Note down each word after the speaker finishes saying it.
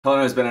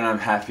Hello, it's Ben and I'm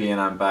happy,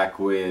 and I'm back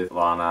with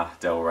Lana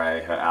Del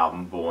Rey, her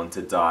album Born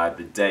to Die,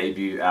 the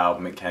debut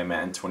album. It came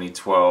out in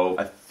 2012.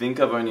 I think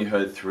I've only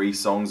heard 3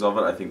 songs of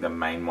it. I think the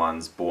main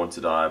ones, Born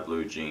to Die,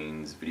 Blue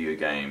Jeans, Video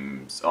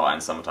Games,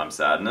 and Summertime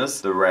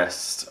Sadness. The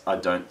rest I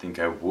don't think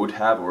I would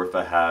have, or if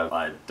I have,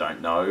 I don't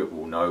know.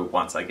 We'll know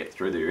once I get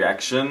through the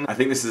reaction. I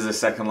think this is the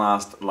second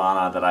last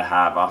Lana that I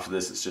have. After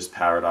this it's just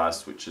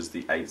Paradise, which is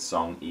the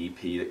 8-song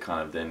EP that kind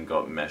of then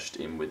got meshed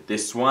in with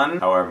this one.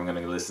 However, I'm going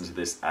to listen to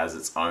this as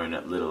its own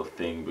little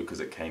thing because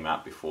it came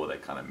out before they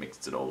kind of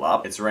mixed it all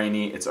up. It's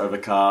rainy, it's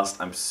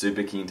overcast. I'm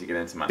super keen to get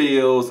into my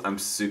feels. I'm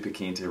super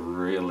keen to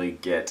really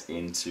get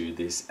into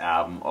this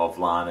album of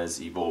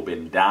Lana's. You've all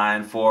been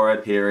dying for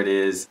it. Here it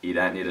is. You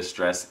don't need to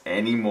stress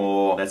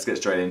anymore. Let's get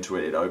straight into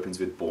it. It opens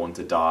with Born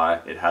to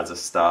Die. It has a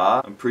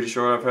star. I'm pretty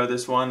sure I've heard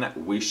this one.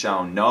 We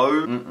Shall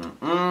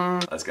Know.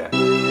 Let's go.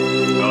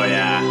 Oh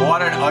yeah.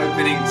 What an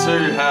opening to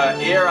her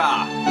era.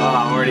 Oh,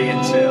 I'm already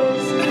in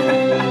chills.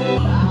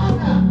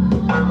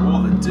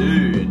 Oh, the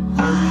dude.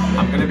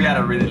 I'm gonna be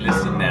able to really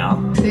listen now.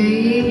 Don't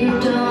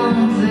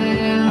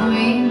fail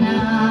me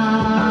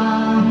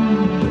now.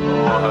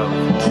 Oh, her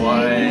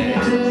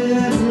voice. Don't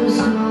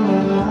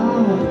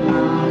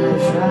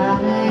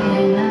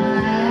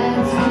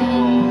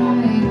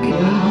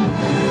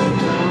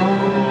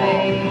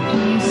make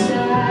me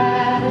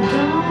sad,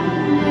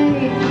 don't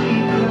make me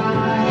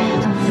cry.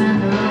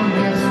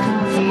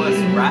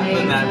 What's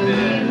rapping that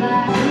bit?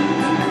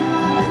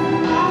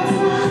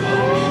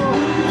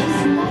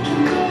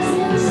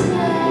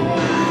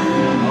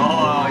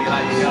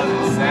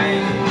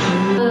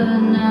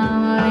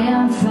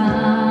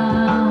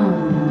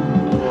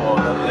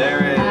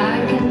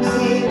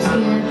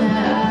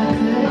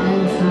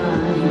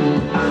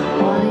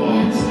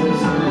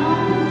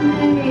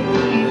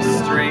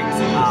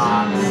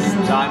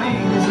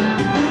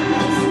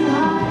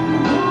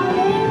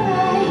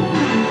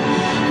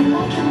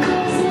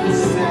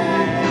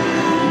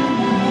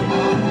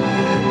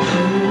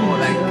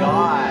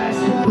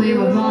 We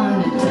were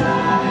born to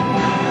die.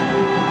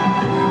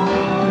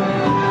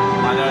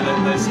 I know that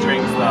those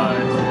strings though.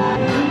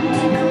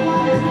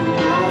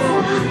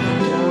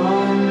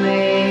 Don't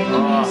make me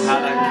Oh, how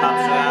that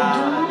cuts out.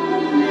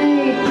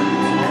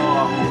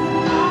 Oh.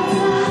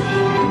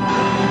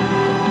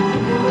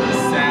 The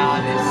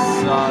sound is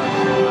so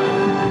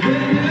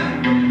good.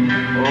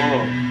 Oh.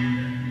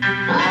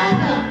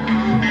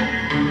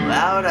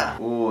 Louder.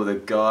 Oh, the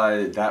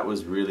guy, that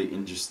was really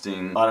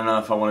interesting. I don't know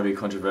if I want to be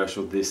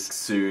controversial this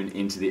soon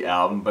into the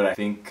album, but I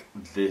think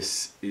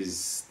this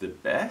is the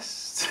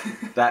best.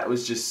 That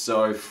was just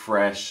so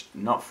fresh,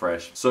 not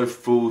fresh, so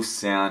full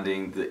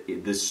sounding.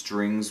 The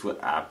strings were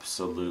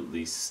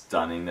absolutely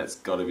stunning. That's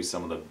got to be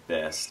some of the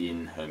best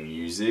in her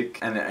music.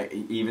 And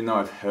even though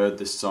I've heard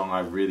the song, I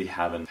really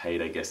haven't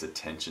paid, I guess,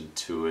 attention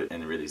to it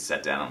and really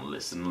sat down and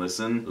listen. The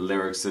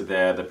lyrics are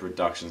there, the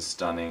production's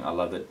stunning. I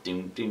love that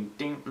ding ding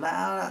ding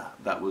louder.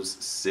 That was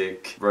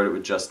sick. Wrote it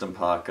with Justin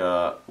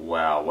Parker.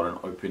 Wow, what an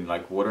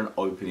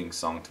opening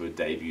song to a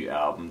debut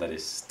album. That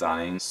is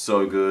stunning.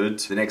 So good.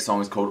 The next song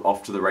is called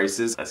Off to the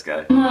Races. Let's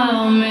go. My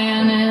old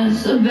man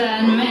is a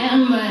bad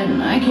man, but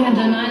I can't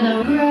deny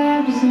that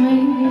grabs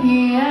me.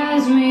 He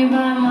has me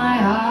by my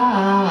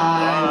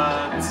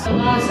heart. The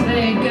Las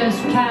Vegas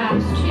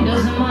past, she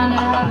doesn't mind to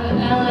have an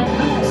LA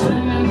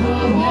swimming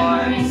pool,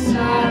 memories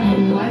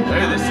on.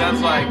 Oh, this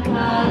sounds like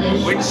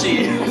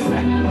witchy.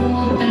 Swimming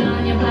pool, and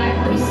on your black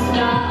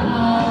crystal.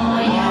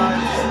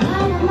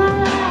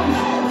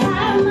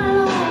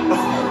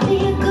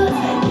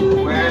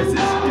 Where is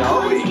this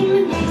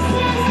going?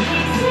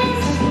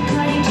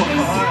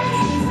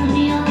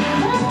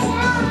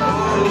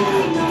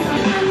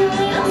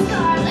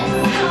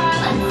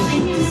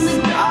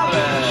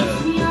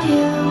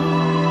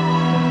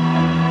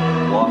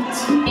 What?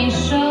 He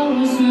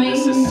shows me,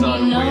 This is so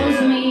he knows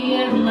weird.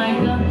 me like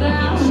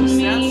about She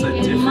me. sounds so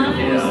different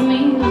here. This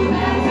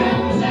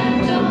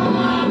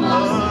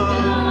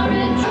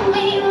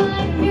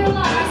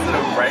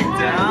little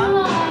breakdown.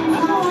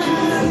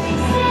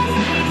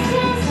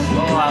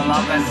 Oh, I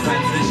love that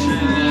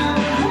transition.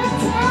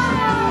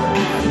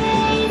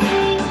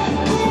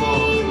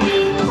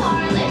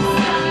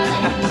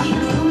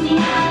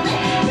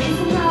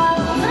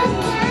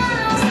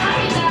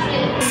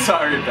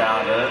 Sorry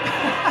about it.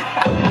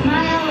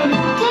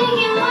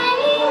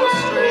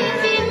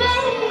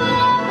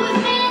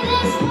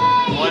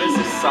 What is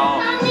this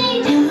song?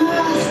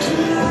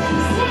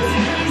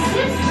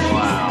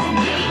 Wow.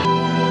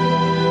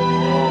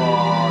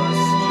 Oh, the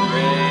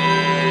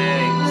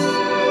strings.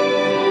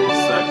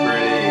 So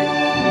pretty.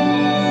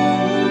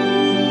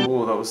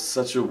 Oh, that was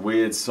such a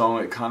weird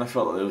song. It kind of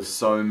felt like there was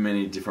so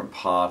many different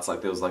parts.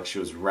 Like there was like she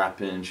was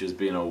rapping, she was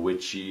being all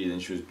witchy, then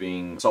she was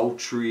being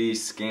sultry,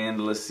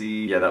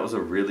 scandalousy. Yeah, that was a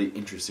really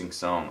interesting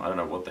song. I don't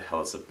know what the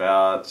hell it's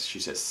about. She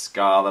says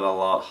Scarlet a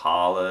lot,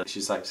 harlot.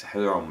 She's like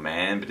her own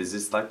man, but is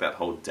this like that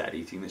whole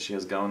daddy thing that she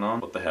has going on?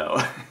 What the hell?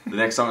 The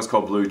next song is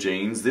called Blue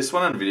Jeans. This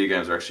one and Video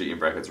Games are actually in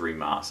brackets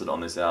remastered on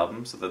this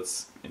album, so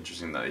that's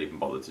interesting that I even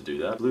bothered to do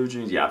that. Blue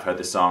Jeans, yeah, I've heard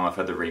the song, I've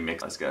heard the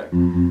remix. Let's go.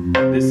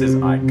 This is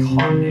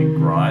iconic,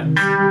 right? Just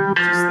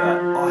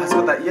that. Oh, it's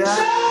got that. Yeah,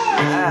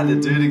 yeah, the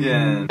dude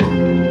again.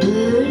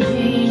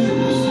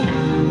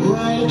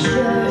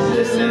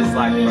 This is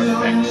like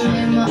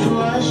perfection.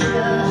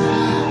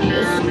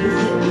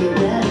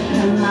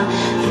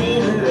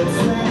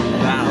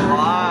 That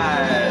line.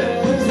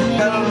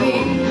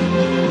 Stunning.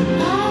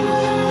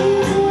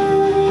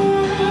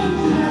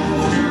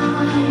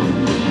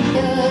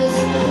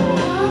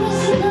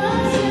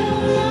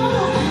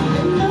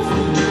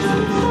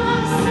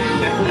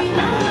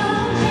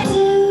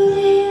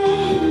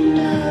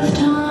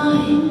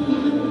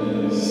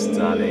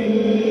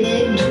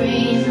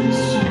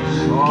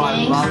 Oh, I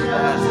love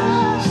that.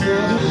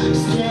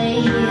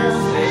 Stay here.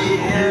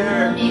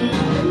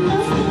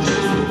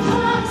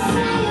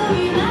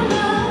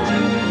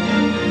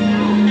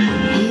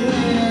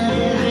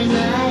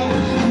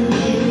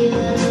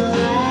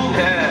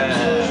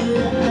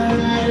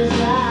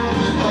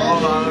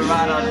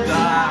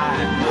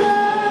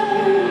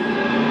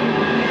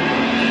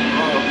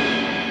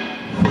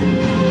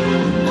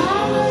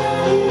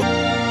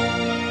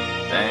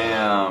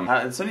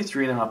 It's only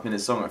 3.5 minute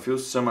song. It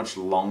feels so much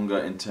longer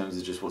in terms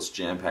of just what's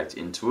jam-packed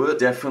into it.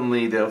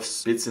 Definitely there are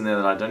bits in there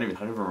that I don't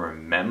even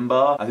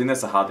remember. I think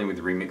that's the hard thing with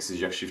remixes,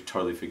 you actually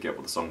totally forget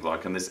what the song's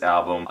like. And this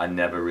album, I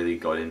never really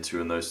got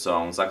into in those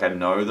songs. Like I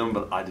know them,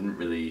 but I didn't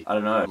really, I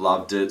don't know.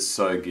 Loved it,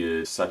 so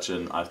good. Such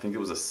an, I think it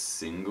was a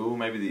single,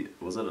 maybe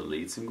was it a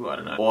lead single? I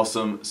don't know.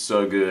 Awesome,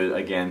 so good.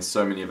 Again,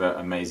 so many of our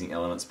amazing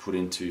elements put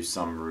into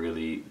some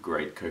really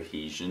great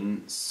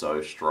cohesion.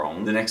 So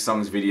strong. The next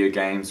song's Video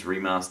Games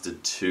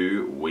Remastered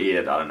 2.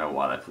 Weird. I don't know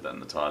why they put that in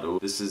the title.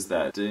 This is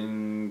that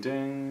ding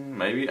ding,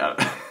 maybe? I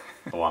don't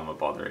why am I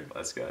bothering?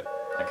 Let's go.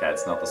 Okay,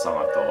 it's not the song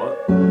I thought.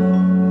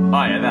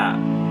 Oh yeah, that.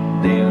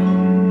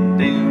 Ding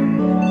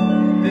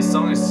ding. This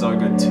song is so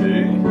good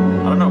too.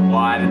 I don't know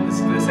why I didn't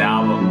listen to this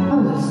album.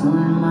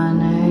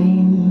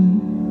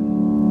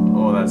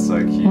 Oh, that's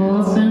so cute.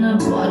 Open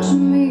up,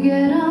 watching me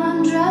get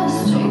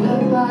undressed. Take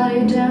the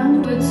body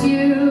down. It's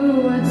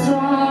you, it's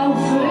all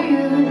for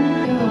you.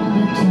 All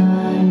the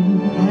time.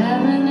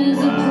 Heaven is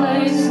a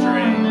place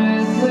on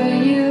earth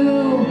where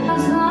you are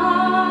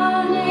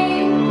honey.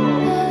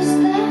 Is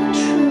that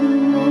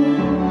true?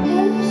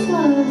 Is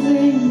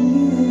loving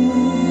you?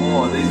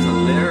 Oh, these are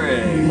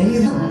lyrics. Baby,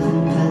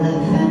 living for the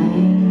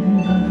fame.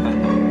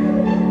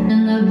 In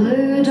the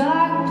blue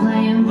dark,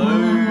 playing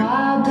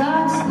wild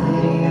dogs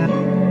video.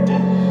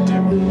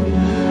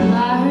 I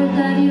heard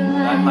that you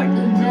like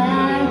the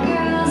bad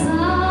girls,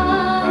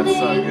 honey. That's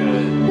so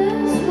good.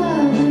 There's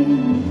loving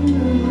you.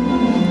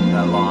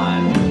 That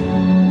line.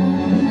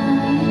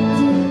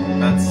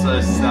 That's so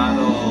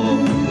subtle.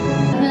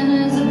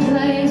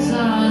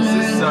 This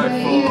is so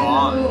full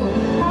on.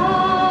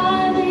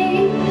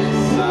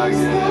 So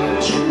good.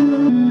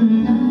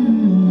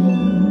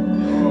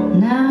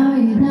 Now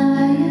you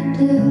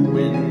do.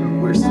 When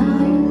we're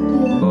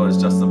oh, it's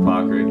Justin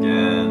Parker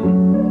again.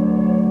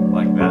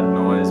 Like that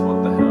noise,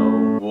 what the hell?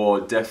 Or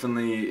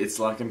definitely, it's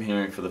like I'm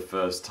hearing for the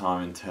first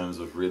time in terms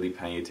of really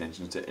paying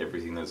attention to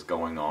everything that's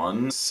going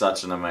on.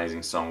 Such an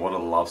amazing song. What a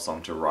love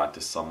song to write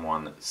to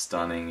someone.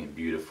 Stunning,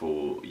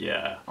 beautiful,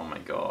 yeah, oh my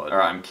god.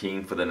 Alright, I'm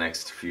keen for the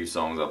next few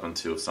songs up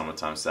until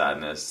Summertime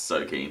Sadness.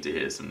 So keen to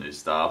hear some new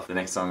stuff. The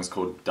next song is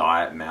called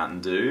Diet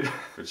Mountain Dew,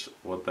 which,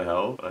 what the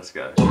hell? Let's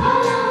go. A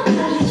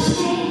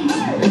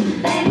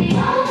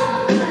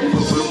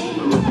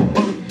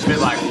bit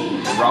like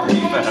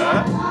Rocky for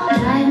her.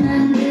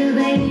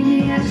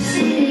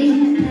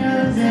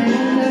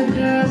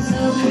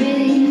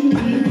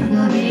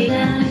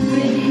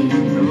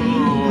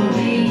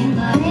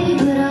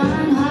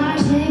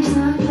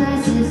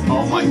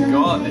 Oh my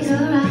god, this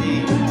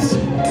beat.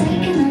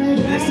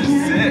 This is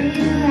sick.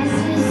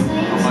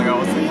 Oh my god,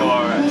 what's the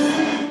chorus?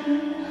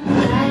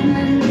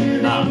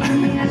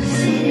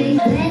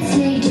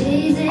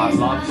 I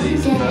love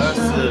these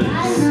verses.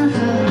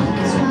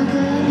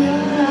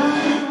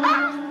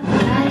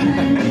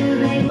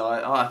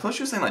 Oh, I thought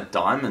she was saying like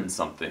diamond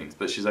something,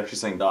 but she's actually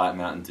saying Diet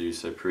Mountain Dew,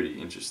 so pretty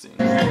interesting.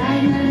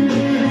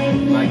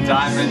 Like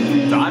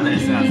diamond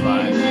sounds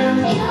like.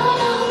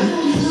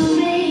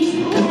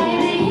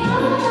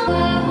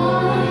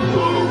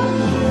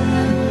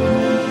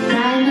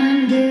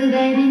 Diamond Dew,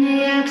 baby, New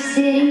York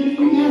City.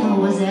 Never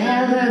was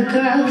ever a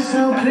girl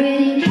so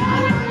pretty.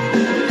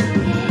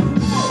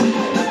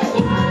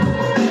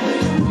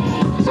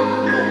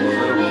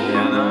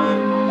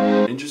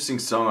 Interesting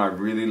song. I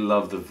really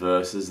love the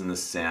verses and the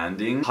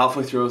sounding.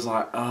 Halfway through I was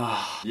like,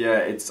 ah,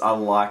 yeah, I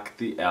like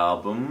the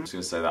album. I'm just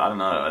gonna say that, I don't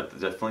know, I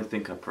definitely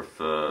think I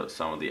prefer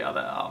some of the other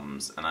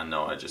albums, and I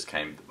know I just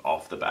came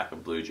off the back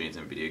of Blue Jeans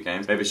and Video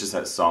Games. Maybe it's just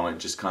that song, it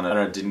just kind of, I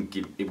don't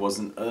know, it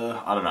wasn't,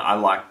 I don't know, I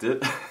liked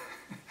it.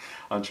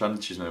 I'm trying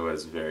to choose my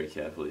words very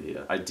carefully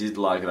here. I did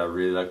like it, I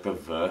really like the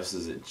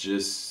verses, it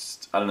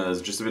just, I don't know,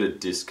 there's just a bit of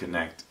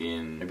disconnect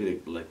in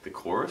maybe like the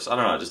chorus. I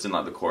don't know, I just didn't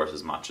like the chorus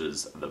as much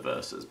as the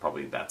verses.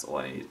 Probably that's all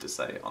I needed to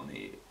say on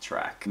the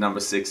track. Number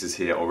 6 is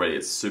here already.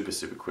 It's super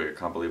quick. I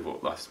can't believe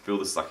I feel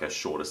this is like her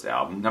shortest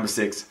album. Number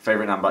 6,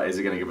 favorite number. Is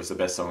it going to give us the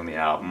best song on the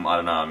album? I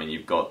don't know. I mean,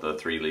 you've got the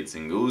 3 lead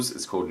singles.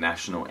 It's called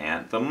National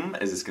Anthem.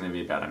 Is this going to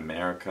be about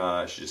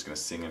America? Is she just going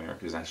to sing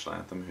America's national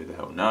anthem? Who the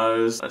hell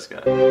knows? Let's go.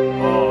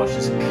 Oh,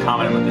 she's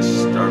coming in with the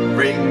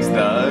strings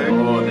though.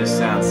 Oh, this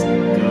sounds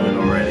good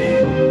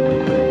already.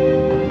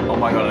 Oh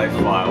my god, they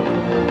fly.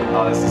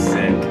 Oh, this is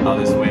sick. Oh,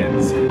 this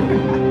wins.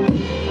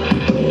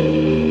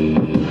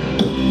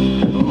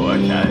 Oh,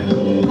 okay.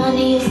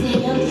 Money is the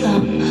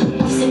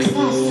anthem of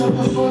success. So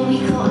before we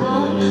go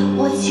out,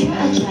 what's your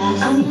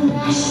address? I'm your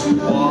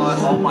national. What?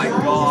 Oh my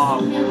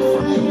god.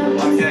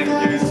 I'm getting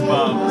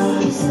goosebumps.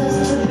 These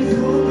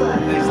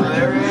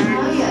lyrics.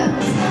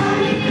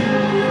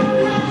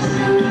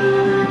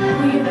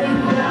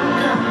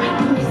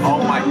 Oh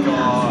my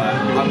god.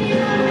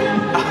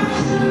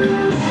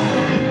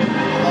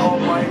 Oh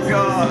my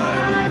god.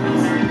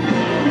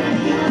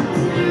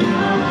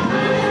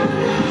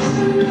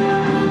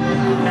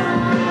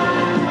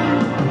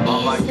 Oh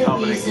my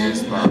god,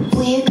 goosebumps.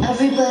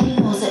 Everybody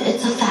knows it,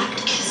 it's a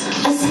fact.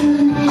 I sing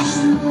the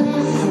national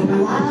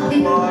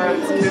anthem.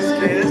 What? Kiss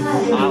kiss?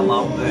 I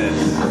love this.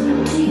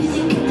 Do you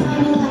think you're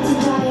probably like the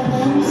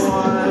diamonds?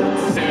 What?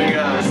 Here we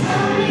go.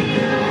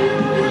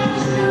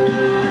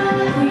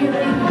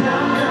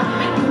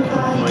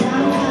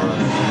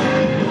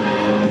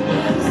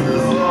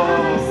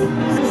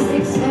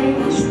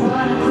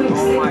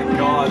 Oh my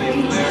god, these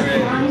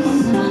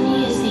lyrics. Money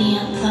is the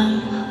anthem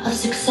of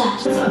success.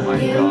 Oh my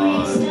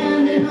god.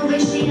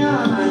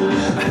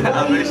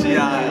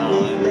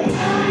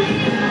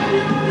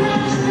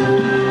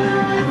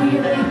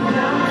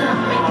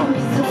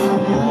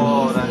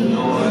 Oh, that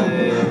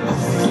noise.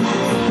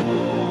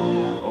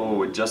 Oh,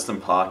 with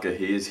Justin Parker,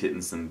 he is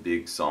hitting some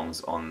big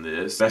songs on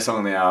this. Best song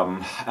on the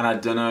album, and I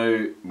don't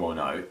know, well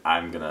no,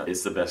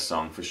 it's the best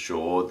song for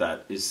sure.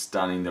 That is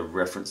stunning, the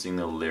referencing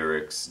the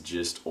lyrics,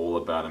 just all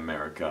about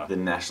America. The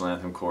national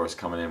anthem chorus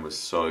coming in was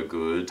so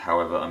good.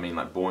 However, I mean,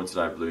 like Born to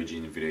Die, Blue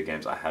Jean in video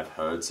games I have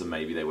heard, so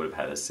maybe they would have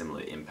had a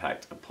similar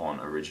impact upon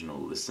original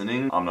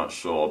listening. I'm not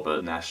sure,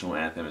 but national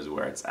anthem is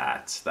where it's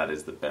at. That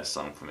is the best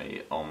song for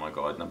me. Oh my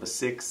god. Number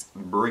 6,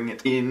 Bring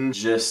It In.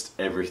 Just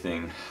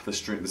everything. The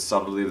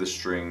subtlety of the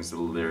strings, the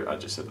lyric, I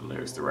just said the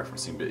lyrics, the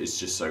referencing, but it's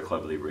just so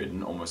cleverly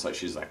written, almost like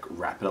she's like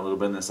rapping a little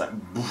bit, and it's like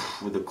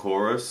with the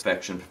chorus.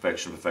 Perfection,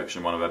 perfection,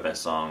 perfection. One of her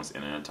best songs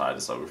in her entire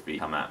discography.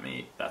 Come at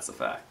me, that's a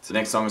fact. The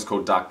next song is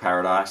called Dark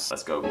Paradise.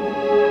 Let's go.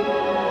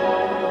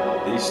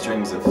 These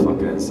strings are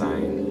fucking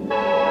insane.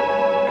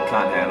 I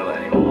can't handle it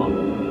anymore.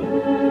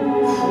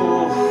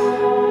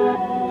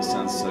 This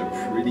sounds so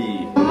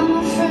pretty.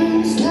 My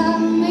friends tell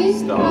me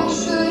Stop. I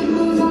should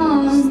move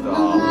on.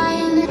 Stop.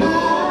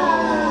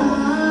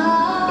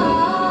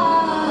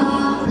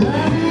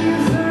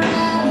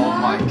 Oh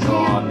my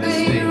god, this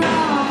thing.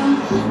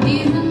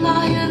 Even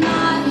though you're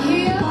not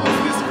here. What's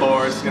this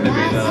chorus gonna be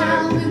though?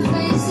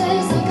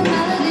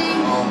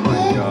 Oh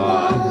my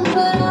god.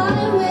 But I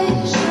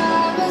wish I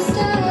was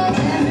dead.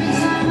 Every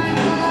time I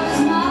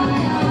close my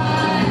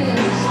eyes,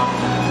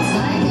 it's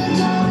like a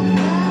dark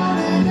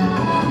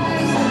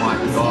paradise. Oh my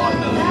god,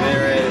 the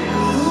lyrics.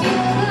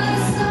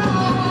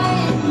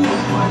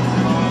 Oh my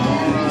god.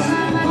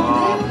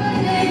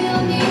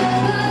 On the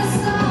other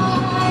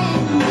side.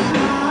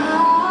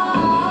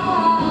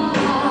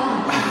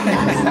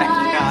 That's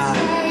why I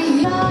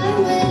say I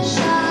wish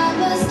I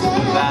was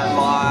dead. That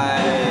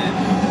line.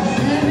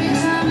 Every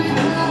time I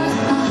close,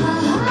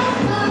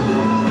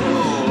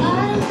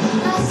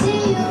 I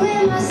see you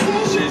in my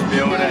sleep. She's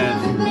building.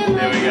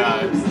 Here we go.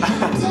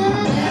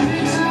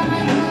 Every time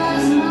I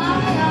close my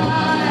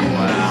eyes.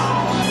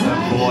 Wow. The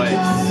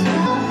voice.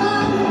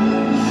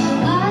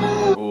 I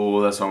don't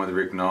Oh, that's one with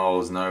Rick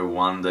Knowles. No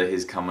wonder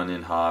he's coming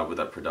in hard with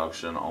that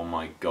production. Oh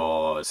my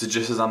god. So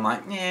just as I'm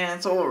like, yeah,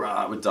 it's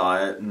alright with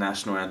Diet,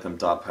 National Anthem,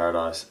 Dark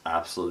Paradise,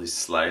 absolutely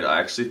slayed. I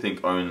actually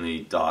think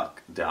only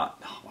Diet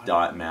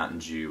Mountain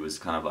Dew was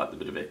kind of like the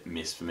bit of a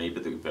miss for me,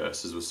 but the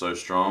verses were so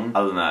strong.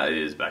 Other than that, it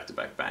is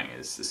back-to-back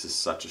bangers. This is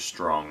such a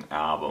strong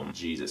album.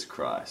 Jesus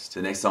Christ.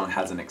 The next song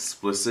has an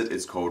explicit.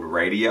 It's called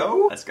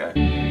Radio. Let's go. Oh,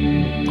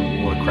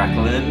 the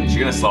crackling. She's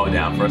gonna slow it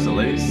down for us at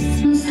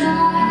least.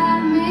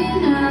 stop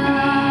me now.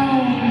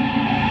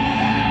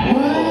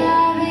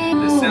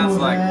 This sounds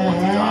like Born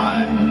to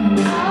Die.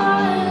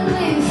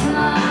 Finally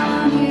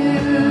found you.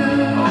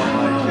 Oh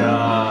my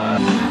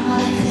god.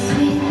 Like a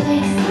sweet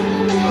lake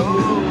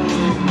cinnamon.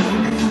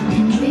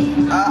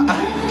 Dream of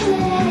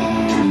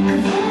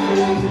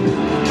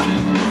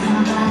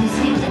somebody's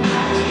sweet.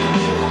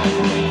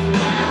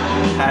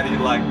 How do you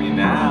like me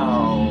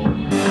now?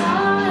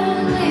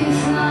 Finally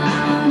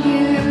found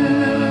you.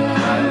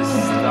 That is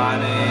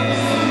stunning.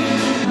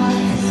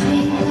 Like a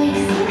sweet lake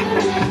cinnamon.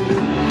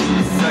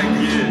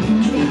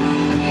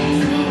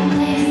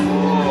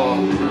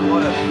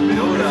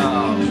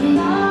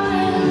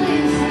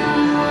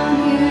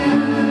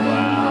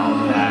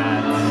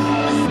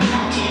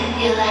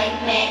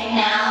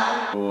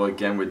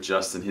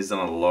 Justin. He's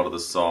done a lot of the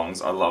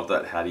songs. I love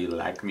that How Do You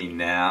Like Me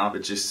Now. It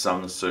just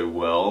sung so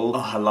well. Oh,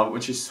 I love it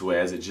when she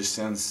swears. It just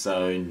sounds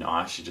so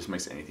nice. She just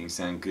makes anything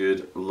sound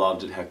good.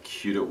 Loved it how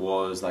cute it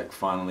was. Like,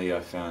 finally I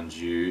found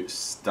you.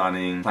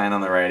 Stunning. Playing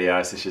on the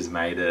radio, so she's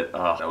made it.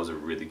 Oh, that was a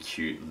really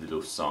cute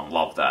little song.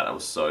 Love that. That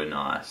was so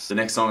nice. The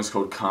next song is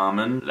called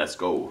Carmen. Let's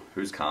go.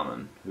 Who's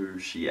Carmen?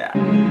 Who's she at?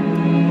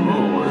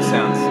 Oh, this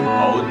sounds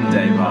olden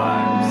day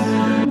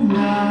vibes.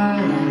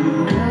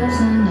 Darling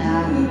doesn't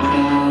have a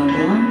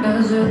problem,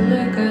 'cause her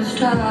liquor's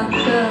top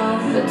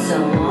shelf. It's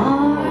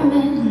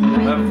alarming.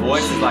 Her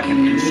voice is like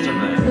an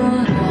instrument. I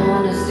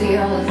wanna see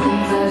all the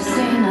things I've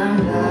seen. I'm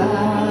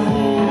dying.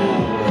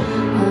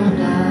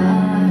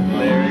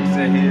 Lyrics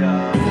are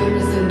here.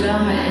 Famous and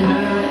dumb at an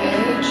early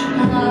age.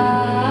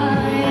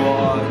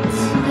 What?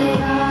 They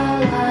all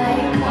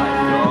like Oh my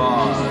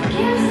god.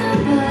 gives them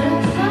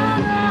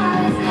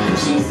butterflies.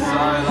 She's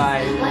So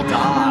like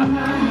dark.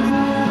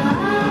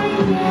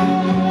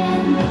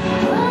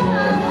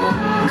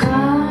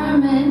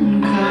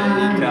 Carmen,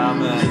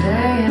 Carmen.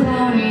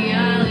 Coney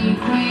Island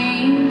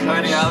queen.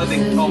 Coney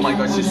Island. Oh my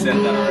god, she said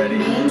that already.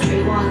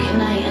 Walk at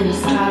night and a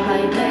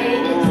starlight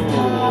day. It's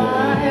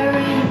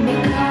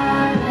tiring.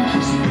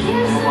 Carmen, she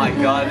gives Oh my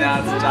god, now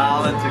it's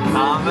Darling to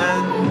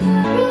Carmen.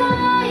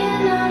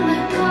 relying on the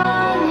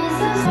kindness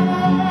of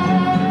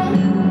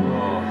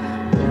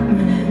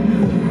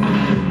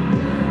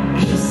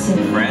She said,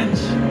 French?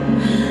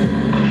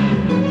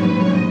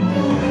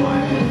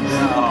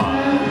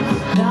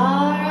 Oh.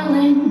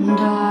 darling,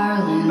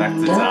 darling, Back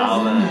to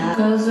Darling.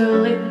 'Cause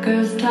her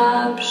liquor's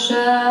top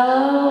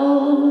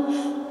shelf.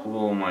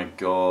 Oh my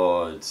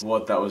god.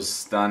 What, that was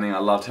stunning. I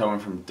loved how it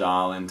went from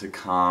Darling to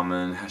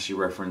Carmen, how she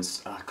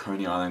referenced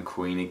Coney Island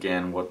Queen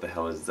again. What the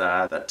hell is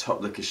that? That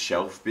top liquor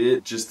shelf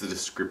bit, just the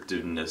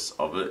descriptiveness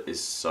of it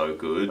is so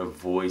good. Her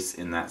voice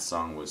in that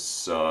song was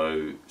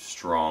so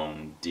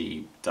strong,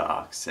 deep,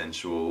 dark,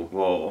 sensual.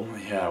 Whoa,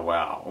 yeah,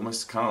 wow.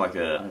 Almost kind of like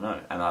a, I don't know.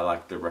 And I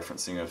like the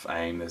referencing of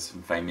fame. There's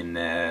some fame in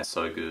there.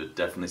 So good.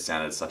 Definitely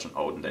sounded such an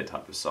olden day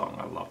type of song.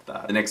 I love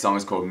that. The next song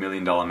is called $1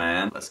 Million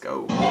Man. Let's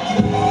go.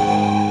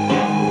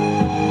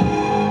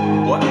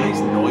 What are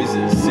these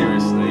noises?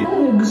 Seriously?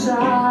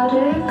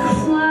 Exotic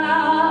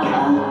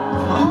flower.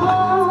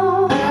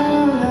 Oh, I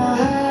don't know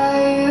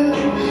how you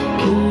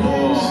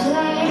can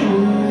say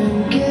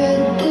and get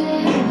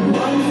it.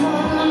 One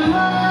for the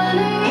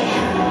money,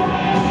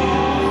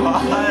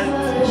 What?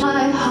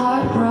 my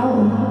heart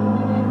broke.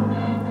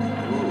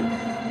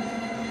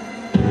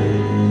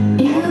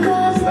 You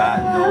got That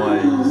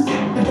noise.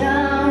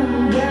 down,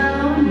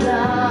 down,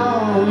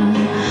 down.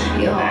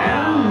 You're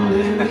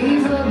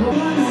unbelievable.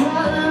 One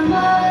for the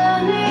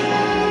money,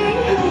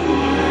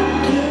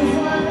 two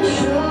for the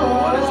show.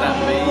 What does that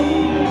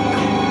mean?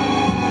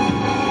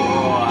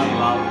 Oh, I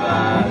love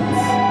that.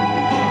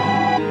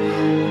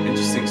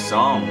 Interesting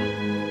song.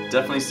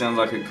 Definitely sounds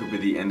like it could be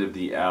the end of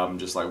the album,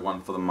 just like one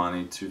for the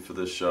money, two for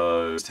the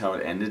show. Just how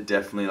it ended,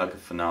 definitely like a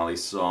finale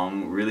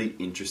song. Really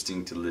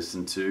interesting to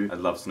listen to. I'd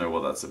love to know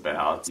what that's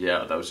about.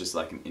 Yeah, that was just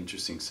like an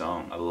interesting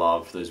song. I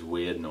love those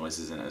weird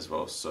noises in it as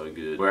well, so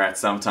good. We're at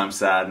Sometimes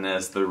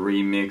Sadness. The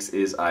remix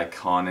is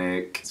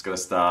iconic. It's got a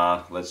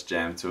star. Let's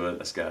jam to it.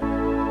 Let's go.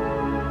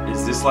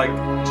 Is this like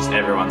just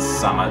everyone's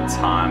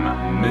summertime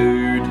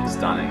mood?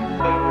 Stunning.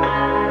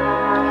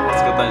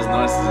 It's got those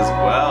noises as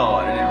well.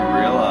 I didn't even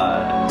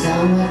realize.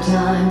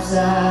 Summertime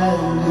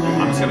sadness.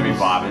 I'm just gonna be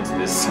vibing to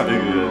this so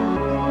good.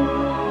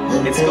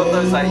 It's got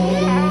those like,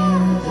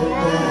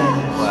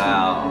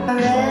 wow.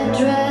 Red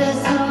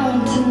dress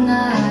on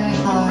tonight.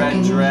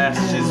 Red dress,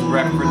 she's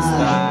referenced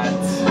that.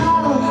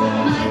 Oh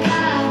my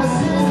God,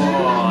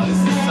 Oh,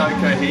 this is so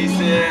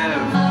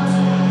cohesive.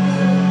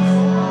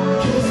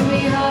 kiss me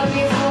hard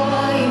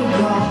before you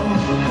go.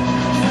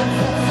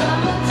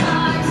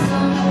 Summertime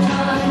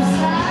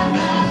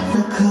sadness.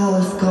 The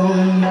coast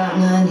going about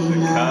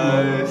 99.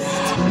 Coast.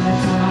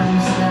 Summertime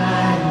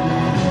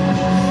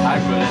sadness. How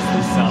good is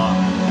this song?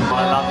 I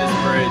love this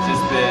bridge,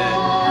 this bit. I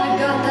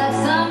got that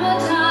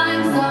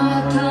summertime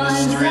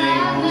Strings.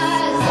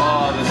 sadness.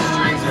 Oh, the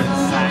strings are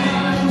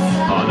insane.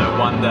 Oh, no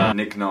wonder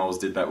Nick Knowles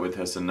did that with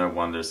her, so no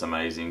wonder it's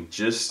amazing.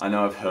 Just, I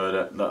know I've heard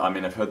it, I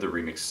mean I've heard the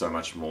remix so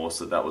much more,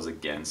 so that was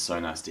again so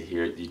nice to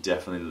hear it. You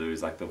definitely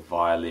lose like the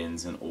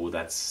violins and all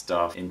that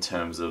stuff in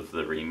terms of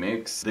the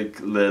remix. The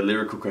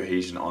lyrical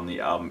cohesion on the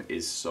album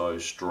is so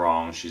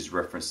strong. She's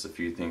referenced a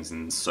few things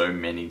in so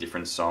many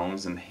different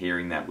songs, and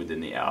hearing that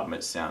within the album,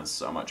 it sounds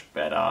so much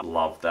better.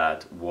 Love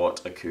that. What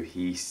a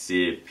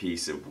cohesive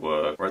piece of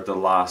work. We're at the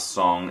last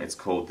song. It's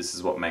called This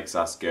Is What Makes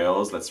Us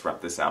Girls. Let's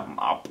wrap this album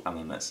up and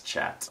then let's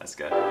chat. Let's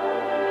go.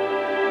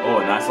 Oh,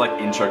 nice like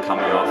intro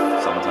coming off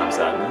Summertime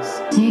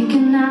Sadness.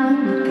 Taking out,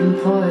 looking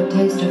for a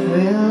taste of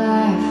real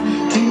life.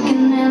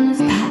 Drinking in this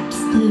Pabst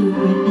Blue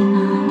Ribbon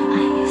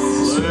on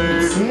ice.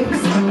 Blue. 16,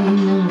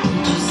 and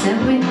teacher said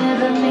we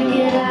never make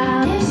it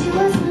out. Yeah, she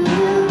was my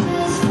little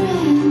best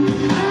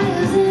friend. I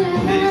was in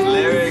her These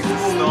lyrics, the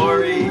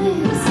story.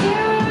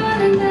 mascara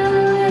running down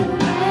her little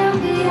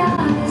baby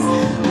eyes.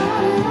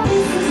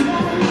 This is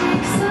what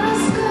makes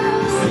us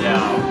girls.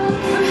 Yeah.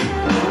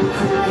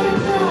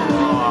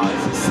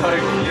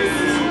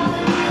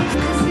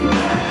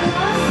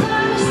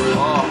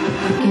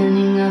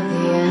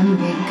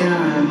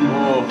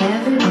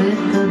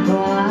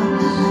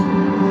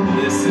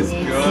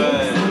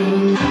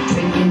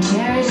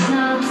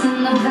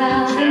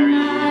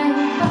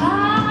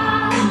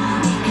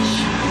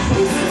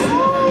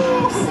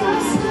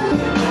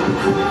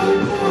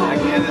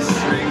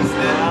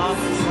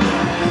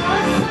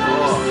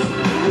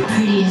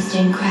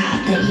 Virgin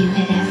crowd that you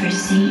had ever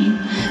seen.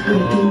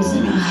 Ribbons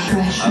and a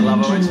fresh I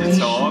love it when she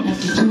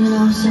talks. And you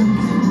know something?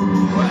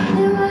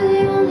 They were the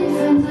only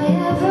friends I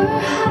ever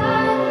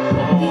had.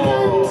 We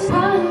couldn't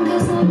run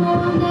 'cause no more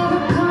I'm never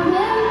coming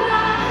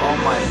back. Oh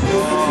my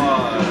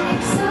god.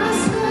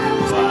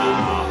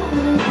 Wow.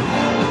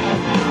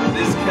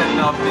 This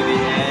cannot be the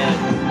end.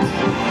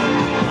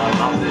 I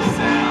love this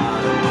sound.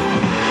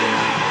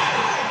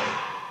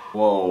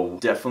 Whoa,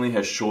 definitely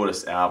her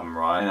shortest album,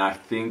 right? And I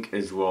think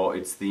as well,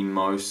 it's the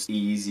most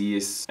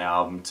easiest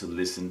album to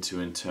listen to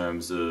in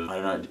terms of,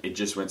 I don't know, it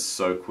just went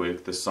so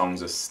quick. The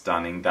songs are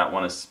stunning. That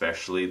one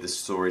especially, the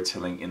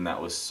storytelling in that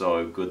was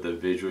so good. The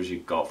visuals you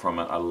got from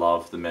it, I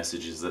love the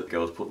messages that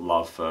girls put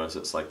love first.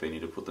 It's like they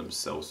need to put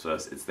themselves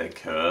first. It's their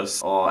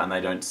curse. Oh, and they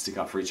don't stick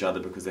up for each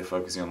other because they're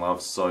focusing on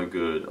love. So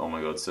good. Oh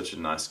my god, such a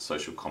nice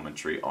social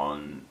commentary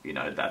on, you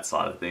know, that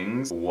side of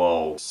things.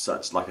 Whoa,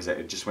 such, like I said,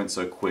 it just went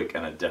so quick,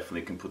 and I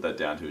definitely can put that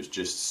down to it's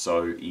just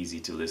so easy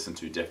to listen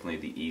to. Definitely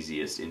the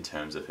easiest in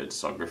terms of her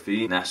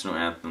discography. National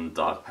Anthem,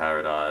 Dark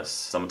Paradise,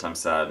 Summertime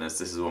Sadness,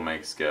 This Is What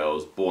Makes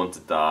Girls, Born to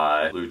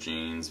Die, Blue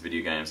Jeans,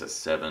 Video Games at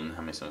 7,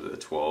 how many songs are there?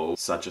 12.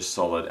 Such a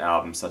solid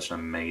album, such an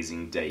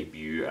amazing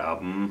debut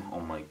album. Oh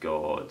my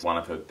god, one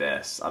of her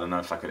best. I don't know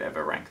if I could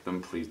ever rank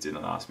them. Please do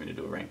not ask me to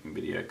do a ranking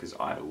video because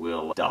I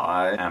will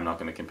die. I'm not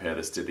going to compare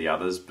this to the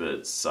others,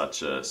 but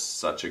such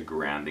a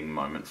grounding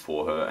moment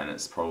for her, and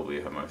it's probably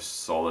her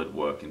most solid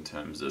work in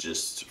terms of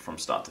just from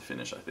start to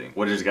finish, I think.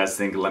 What did you guys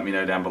think? Let me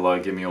know down below.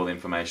 Give me all the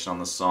information on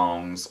the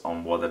songs,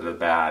 on what it's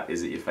about.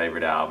 Is it your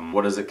favorite album?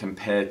 What does it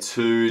compare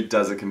to?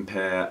 Does it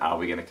compare? Are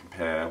we gonna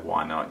compare?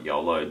 Why not?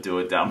 YOLO. Do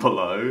it down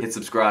below. Hit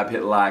subscribe,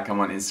 hit like. I'm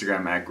on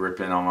Instagram at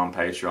Grippin. I'm on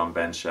Patreon,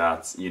 Ben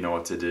Shouts. You know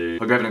what to do.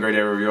 Hope you're having a great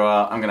day wherever you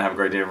are. I'm gonna have a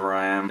great day wherever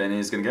I am. Benny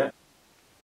is gonna go.